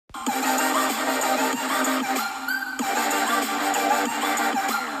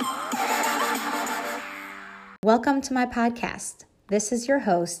Welcome to my podcast. This is your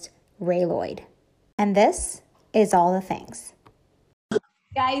host, Ray Lloyd, and this is All the Things.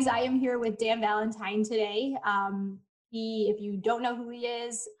 Guys, I am here with Dan Valentine today. If you don't know who he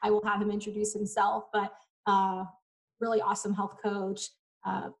is, I will have him introduce himself, but really awesome health coach,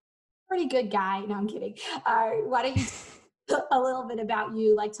 pretty good guy. No, I'm kidding. Why don't you tell a little bit about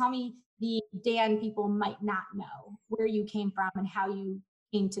you? Like, tell me the Dan people might not know, where you came from and how you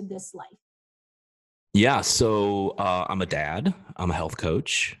came to this life. Yeah, so I'm a dad. I'm a health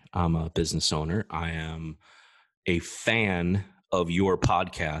coach. I'm a business owner. I am a fan of your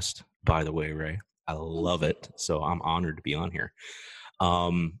podcast, by the way, Ray. I love it. So I'm honored to be on here.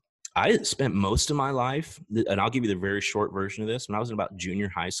 I spent most of my life, and I'll give you the very short version of this. When I was in about junior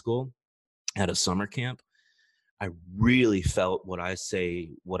high school at a summer camp, I really felt what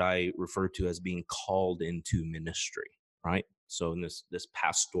I refer to as being called into ministry, right? So in this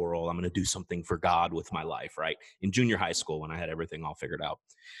pastoral, I'm going to do something for God with my life, right? In junior high school when I had everything all figured out.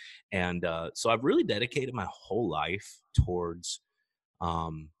 And so I've really dedicated my whole life towards,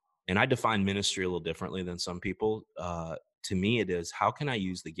 and I define ministry a little differently than some people. To me, it is, how can I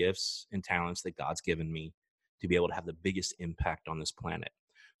use the gifts and talents that God's given me to be able to have the biggest impact on this planet?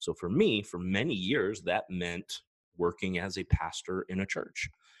 So for me, for many years, that meant working as a pastor in a church.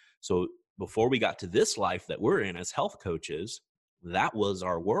 So before we got to this life that we're in as health coaches, that was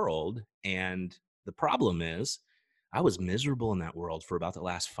our world. And the problem is, I was miserable in that world for about the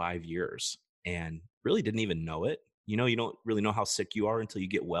last 5 years and really didn't even know it. You know, you don't really know how sick you are until you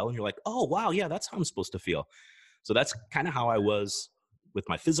get well and you're like, oh, wow, yeah, that's how I'm supposed to feel. So that's kind of how I was with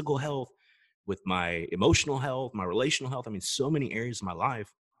my physical health, with my emotional health, my relational health. I mean, so many areas of my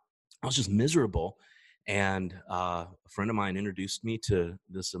life, I was just miserable. And a friend of mine introduced me to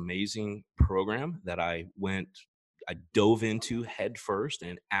this amazing program that I dove into head first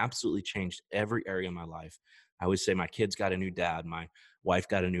and absolutely changed every area of my life. I always say my kids got a new dad, my wife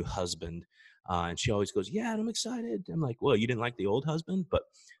got a new husband, and she always goes, "Yeah, I'm excited." I'm like, "Well, you didn't like the old husband?" But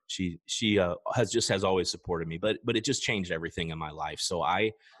she has always supported me, but it just changed everything in my life. So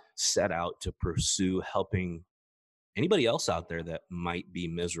I set out to pursue helping anybody else out there that might be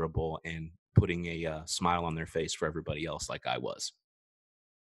miserable and putting a smile on their face for everybody else like I was.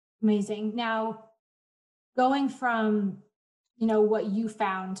 Amazing. Now, going from, what you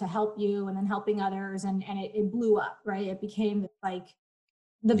found to help you and then helping others, and it blew up, right? It became like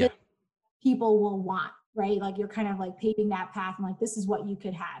the bit people will want, right? Like you're kind of like paving that path and like, this is what you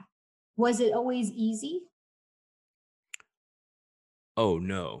could have. Was it always easy? Oh,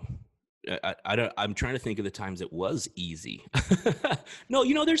 no. I'm trying to think of the times it was easy.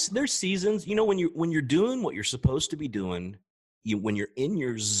 No, there's seasons, when you're doing what you're supposed to be doing, when you're in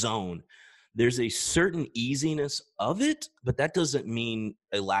your zone, there's a certain easiness of it, but that doesn't mean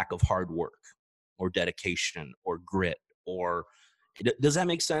a lack of hard work or dedication or grit does that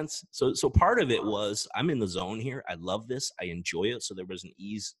make sense? So part of it was, I'm in the zone here. I love this. I enjoy it. So there was an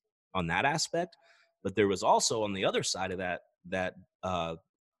ease on that aspect, but there was also on the other side of that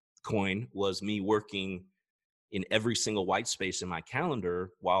coin was me working in every single white space in my calendar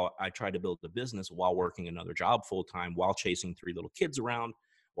while I tried to build the business, while working another job full time, while chasing 3 little kids around,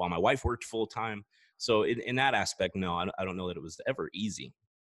 while my wife worked full time. So in that aspect, no, I don't know that it was ever easy.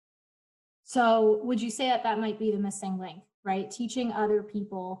 So would you say that might be the missing link, right? Teaching other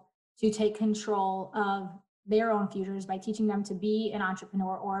people to take control of their own futures by teaching them to be an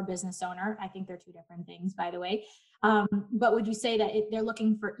entrepreneur or a business owner. I think they're two different things, by the way. But would you say that they're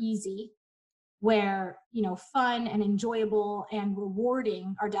looking for easy, where, fun and enjoyable and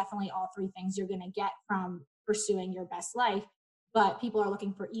rewarding are definitely all 3 things you're going to get from pursuing your best life, but people are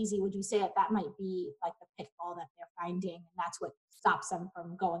looking for easy? Would you say that might be like the pitfall that they're finding, and that's what stops them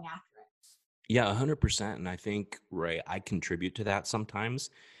from going after it? Yeah, 100%. And I think, Ray, I contribute to that sometimes.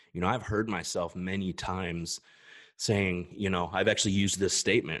 I've heard myself many times saying, I've actually used this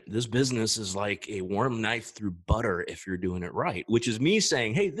statement: this business is like a warm knife through butter if you're doing it right, which is me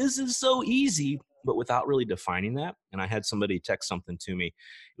saying, hey, this is so easy, but without really defining that. And I had somebody text something to me.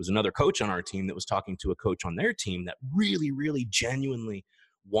 It was another coach on our team that was talking to a coach on their team that really, really genuinely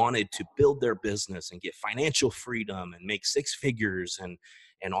wanted to build their business and get financial freedom and make 6 figures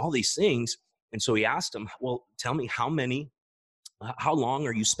and all these things. And so he asked him, well, tell me, how long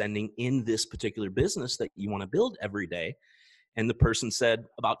are you spending in this particular business that you want to build every day? And the person said,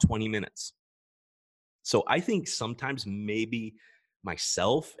 about 20 minutes. So I think sometimes maybe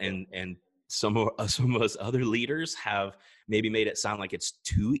myself and some of us other leaders have maybe made it sound like it's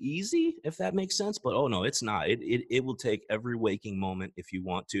too easy, if that makes sense. But oh no, it's not. It will take every waking moment if you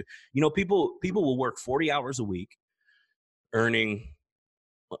want to. People will work 40 hours a week, earning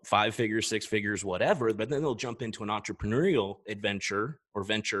five figures, six figures, whatever, but then they'll jump into an entrepreneurial adventure or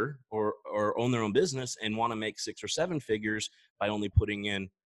venture or own their own business and want to make 6 or 7 figures by only putting in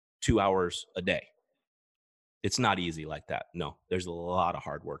 2 hours a day. It's not easy like that. No, there's a lot of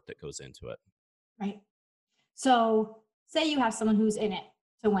hard work that goes into it. Right. So say you have someone who's in it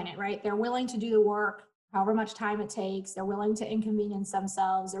to win it, right? They're willing to do the work, however much time it takes. They're willing to inconvenience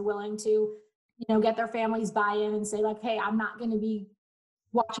themselves. They're willing to, get their families buy-in and say like, hey, I'm not going to be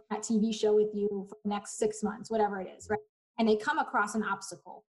watching that TV show with you for the next 6 months, whatever it is, right? And they come across an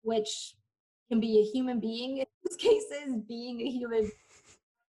obstacle, which can be a human being in these cases, being a human,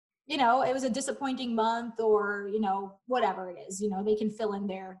 it was a disappointing month or, whatever it is, they can fill in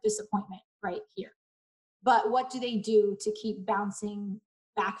their disappointment right here. But what do they do to keep bouncing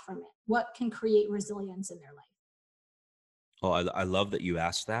back from it? What can create resilience in their life? Oh, I love that you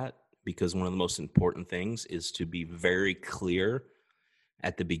asked that, because one of the most important things is to be very clear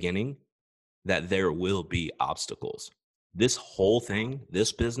at the beginning that there will be obstacles. This whole thing,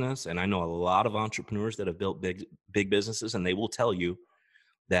 this business, and I know a lot of entrepreneurs that have built big businesses, and they will tell you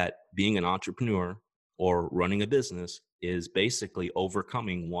that being an entrepreneur or running a business is basically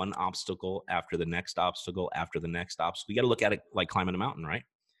overcoming one obstacle after the next obstacle after the next obstacle. You got to look at it like climbing a mountain, right?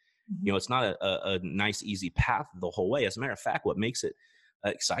 Mm-hmm. It's not a nice, easy path the whole way. As a matter of fact, what makes it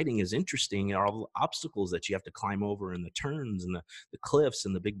exciting is interesting are all the obstacles that you have to climb over, and the turns and the cliffs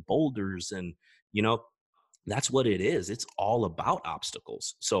and the big boulders. And, that's what it is. It's all about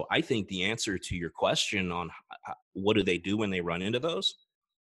obstacles. So I think the answer to your question on what do they do when they run into those?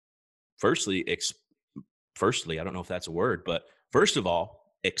 Firstly, I don't know if that's a word, but first of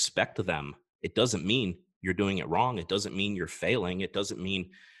all, expect them. It doesn't mean you're doing it wrong. It doesn't mean you're failing. It doesn't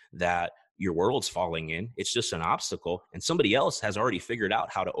mean that your world's falling in. It's just an obstacle, and somebody else has already figured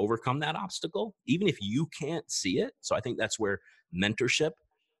out how to overcome that obstacle, even if you can't see it. So I think that's where mentorship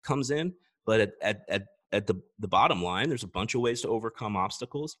comes in. But at the bottom line, there's a bunch of ways to overcome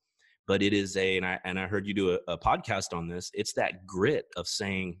obstacles. But it is and I heard you do a podcast on this. It's that grit of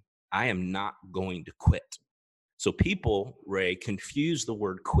saying, I am not going to quit. So people, Ray, confuse the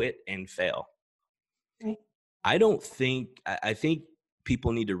word quit and fail. Right. I think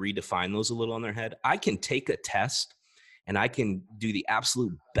people need to redefine those a little in their head. I can take a test and I can do the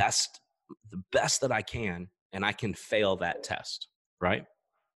absolute best, the best that I can, and I can fail that test, right?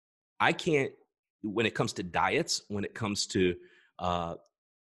 I can't, when it comes to diets, when it comes to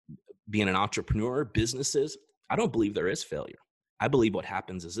being an entrepreneur, businesses, I don't believe there is failure. I believe what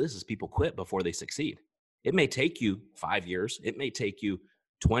happens is people quit before they succeed. It may take you 5 years. It may take you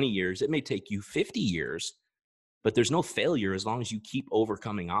 20 years. It may take you 50 years, but there's no failure as long as you keep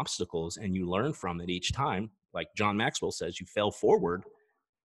overcoming obstacles and you learn from it each time. Like John Maxwell says, you fail forward,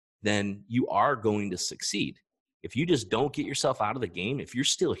 then you are going to succeed. If you just don't get yourself out of the game, if you're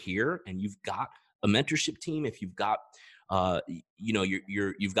still here and you've got a mentorship team, if you've got,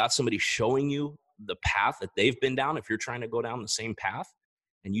 you've got somebody showing you the path that they've been down, if you're trying to go down the same path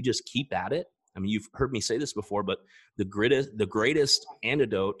and you just keep at it. I mean, you've heard me say this before, but the greatest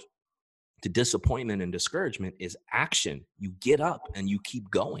antidote to disappointment and discouragement is action. You get up and you keep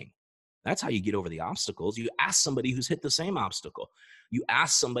going. That's how you get over the obstacles. You ask somebody who's hit the same obstacle. You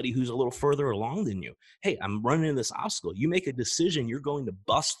ask somebody who's a little further along than you. Hey, I'm running into this obstacle. You make a decision. You're going to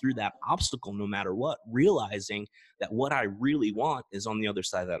bust through that obstacle no matter what, realizing that what I really want is on the other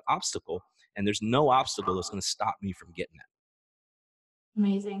side of that obstacle. And there's no obstacle that's going to stop me from getting it.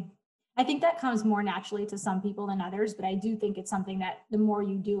 Amazing. I think that comes more naturally to some people than others, but I do think it's something that the more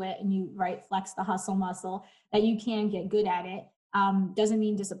you do it and you flex the hustle muscle, that you can get good at it. Doesn't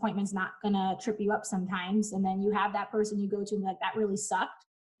mean disappointment's not gonna trip you up sometimes. And then you have that person you go to and like, that really sucked.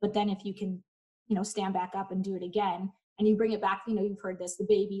 But then if you can, stand back up and do it again and you bring it back, you've heard this, the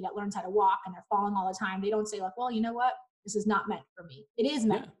baby that learns how to walk and they're falling all the time. They don't say like, well, you know what? This is not meant for me. It is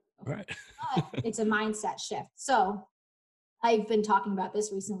meant. Yeah, right. But it's a mindset shift. So I've been talking about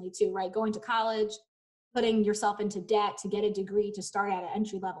this recently too, right? Going to college, putting yourself into debt to get a degree, to start at an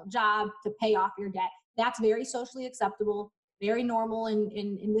entry-level job, to pay off your debt. That's very socially acceptable, very normal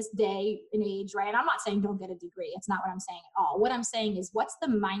in this day and age, right? And I'm not saying don't get a degree. It's not what I'm saying at all. What I'm saying is what's the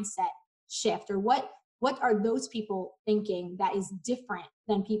mindset shift, or what are those people thinking that is different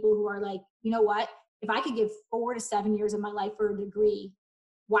than people who are like, you know what? If I could give 4 to 7 years of my life for a degree,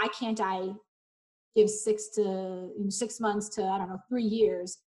 why can't I give 6 months to 3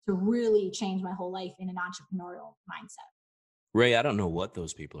 years to really change my whole life in an entrepreneurial mindset? Ray, I don't know what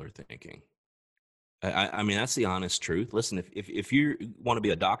those people are thinking. I mean, that's the honest truth. Listen, if you want to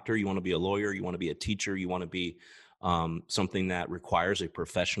be a doctor, you want to be a lawyer, you want to be a teacher, you want to be something that requires a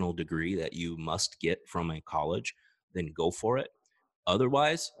professional degree that you must get from a college, then go for it.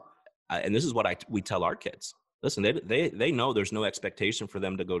 Otherwise, and this is what we tell our kids. Listen, they know there's no expectation for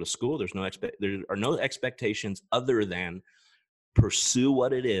them to go to school. There are no expectations other than pursue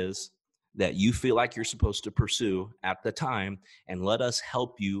what it is that you feel like you're supposed to pursue at the time, and let us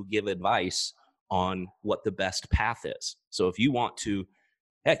help you give advice on what the best path is. So if you want to,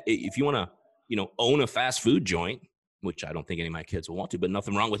 heck, if you want to, own a fast food joint, which I don't think any of my kids will want to, but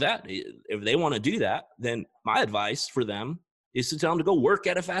nothing wrong with that. If they want to do that, then my advice for them is to tell them to go work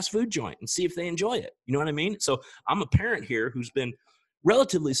at a fast food joint and see if they enjoy it. You know what I mean? So I'm a parent here who's been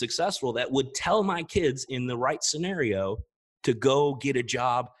relatively successful that would tell my kids in the right scenario to go get a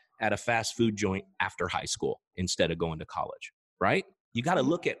job at a fast food joint after high school instead of going to college, right? You got to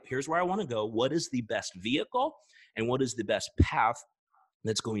look at, here's where I want to go. What is the best vehicle and what is the best path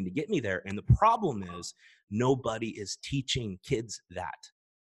that's going to get me there? And the problem is nobody is teaching kids that.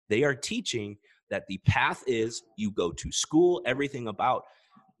 They are teaching that the path is you go to school. Everything about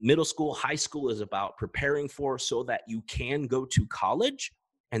middle school, high school is about preparing for so that you can go to college.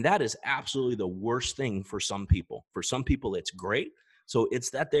 And that is absolutely the worst thing for some people. For some people, it's great. So it's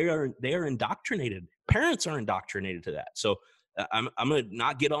that they are indoctrinated. Parents are indoctrinated to that. So I'm going to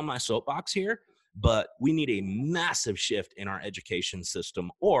not get on my soapbox here, but we need a massive shift in our education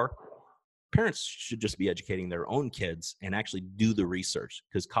system, or parents should just be educating their own kids and actually do the research,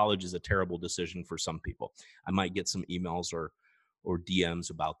 because college is a terrible decision for some people. I might get some emails or DMs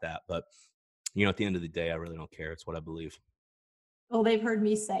about that, but at the end of the day, I really don't care. It's what I believe. Well, they've heard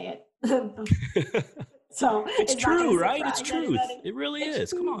me say it. So it's true, right? It's truth. It really is.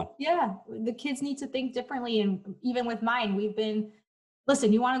 True. Come on. Yeah. The kids need to think differently. And even with mine,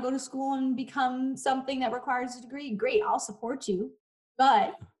 listen, you want to go to school and become something that requires a degree? Great. I'll support you.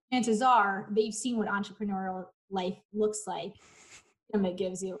 But chances are they've seen what entrepreneurial life looks like. And it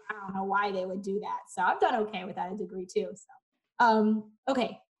gives you, I don't know why they would do that. So I've done okay without a degree too. So,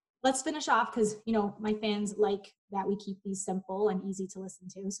 okay. Let's finish off because, my fans like that we keep these simple and easy to listen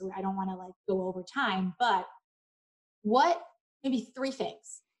to. So I don't want to go over time, but maybe 3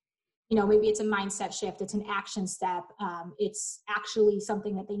 things, maybe it's a mindset shift. It's an action step. It's actually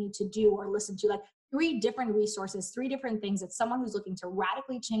something that they need to do or listen to, 3 different resources, 3 different things that someone who's looking to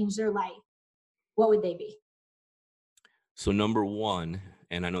radically change their life, what would they be? So number 1,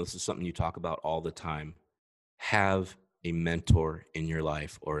 and I know this is something you talk about all the time, have a mentor in your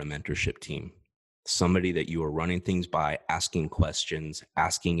life or a mentorship team, somebody that you are running things by, asking questions,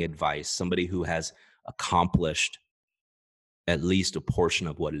 asking advice, somebody who has accomplished at least a portion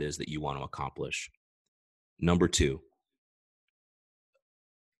of what it is that you want to accomplish. Number 2,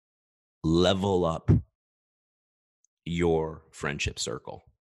 level up your friendship circle.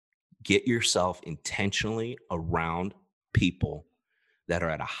 Get yourself intentionally around people that are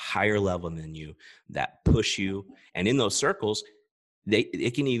at a higher level than you, that push you. And in those circles,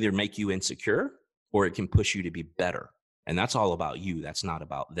 it can either make you insecure or it can push you to be better. And that's all about you. That's not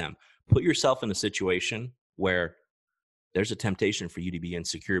about them. Put yourself in a situation where there's a temptation for you to be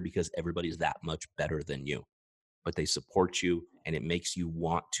insecure because everybody's that much better than you, but they support you and it makes you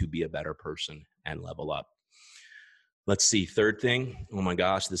want to be a better person and level up. Let's see. 3rd thing. Oh my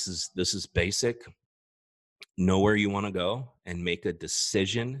gosh, this is basic. Know where you want to go and make a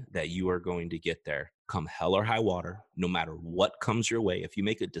decision that you are going to get there. Come hell or high water, no matter what comes your way. If you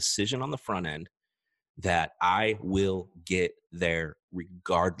make a decision on the front end that I will get there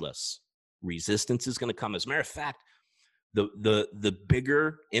regardless, resistance is going to come. As a matter of fact, the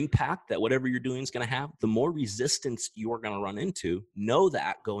bigger impact that whatever you're doing is going to have, the more resistance you are going to run into. Know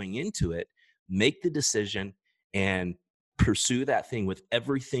that going into it, make the decision and pursue that thing with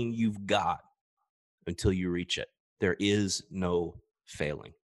everything you've got until you reach it. There is no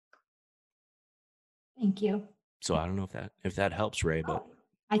failing. Thank you. So I don't know if that helps, Ray, but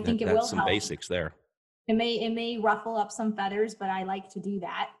I think it will help. That's some basics there. It may ruffle up some feathers, but I like to do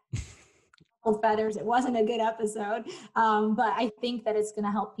that. Feathers. It wasn't a good episode, but I think that it's going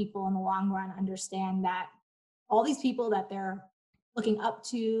to help people in the long run understand that all these people that they're looking up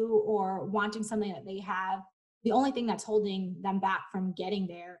to or wanting something that they have, the only thing that's holding them back from getting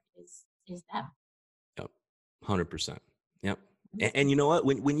there is them. Yep, 100%. Yep. And you know what?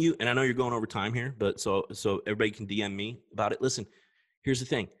 When you, and I know you're going over time here, but so everybody can DM me about it. Listen, here's the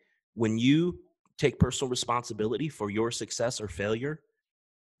thing: when you take personal responsibility for your success or failure,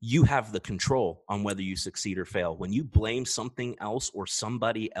 you have the control on whether you succeed or fail. When you blame something else or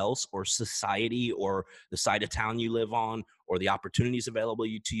somebody else or society or the side of town you live on or the opportunities available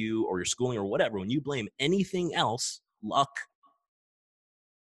to you or your schooling or whatever, when you blame anything else, luck,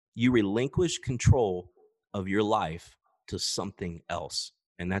 you relinquish control of your life to something else.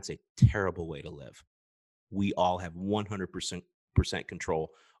 And that's a terrible way to live. We all have 100%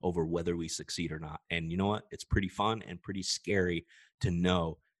 control over whether we succeed or not. And you know what? It's pretty fun and pretty scary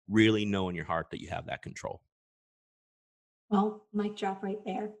to really know in your heart that you have that control. Well, mic drop right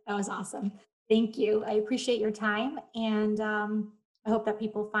there. That was awesome. Thank you. I appreciate your time. And I hope that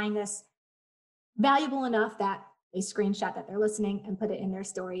people find this valuable enough that they screenshot that they're listening and put it in their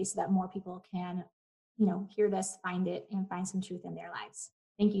story so that more people can, hear this, find it, and find some truth in their lives.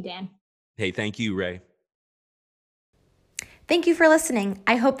 Thank you, Dan. Hey, thank you, Ray. Thank you for listening.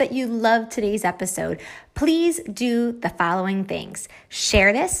 I hope that you loved today's episode. Please do the following things.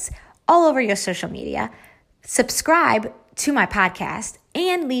 Share this all over your social media, subscribe to my podcast,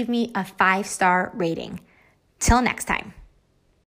 and leave me a 5-star rating. Till next time.